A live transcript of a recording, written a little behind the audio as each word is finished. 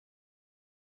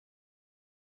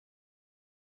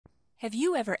Have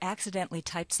you ever accidentally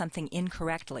typed something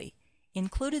incorrectly,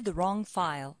 included the wrong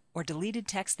file, or deleted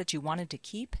text that you wanted to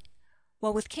keep?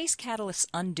 Well, with Case Catalyst's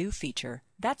undo feature,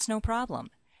 that's no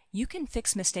problem. You can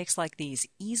fix mistakes like these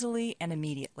easily and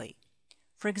immediately.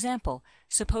 For example,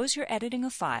 suppose you're editing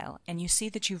a file and you see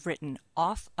that you've written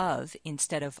off of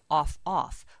instead of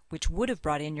off, which would have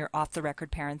brought in your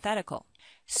off-the-record parenthetical.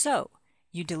 So,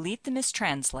 you delete the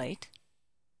mistranslate,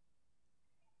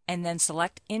 and then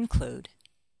select include,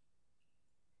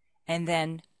 and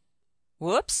then,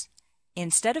 whoops,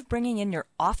 instead of bringing in your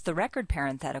off-the-record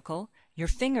parenthetical, your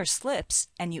finger slips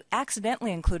and you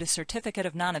accidentally include a certificate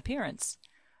of non-appearance.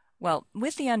 Well,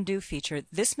 with the undo feature,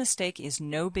 this mistake is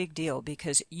no big deal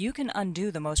because you can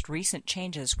undo the most recent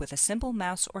changes with a simple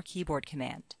mouse or keyboard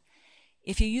command.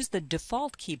 If you use the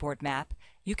default keyboard map,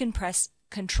 you can press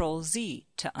Ctrl-Z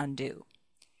to undo.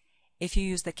 If you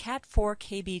use the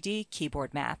Cat4KBD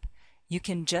keyboard map, you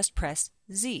can just press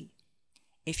Z.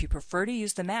 If you prefer to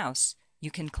use the mouse,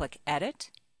 you can click Edit,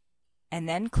 and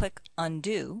then click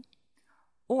Undo,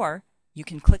 or you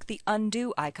can click the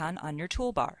Undo icon on your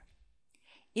toolbar.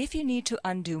 If you need to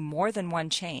undo more than one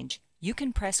change, you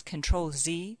can press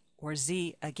Ctrl-Z or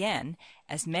Z again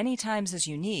as many times as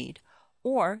you need,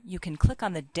 or you can click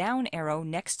on the down arrow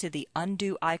next to the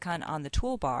Undo icon on the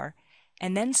toolbar,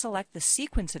 and then select the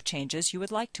sequence of changes you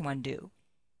would like to undo.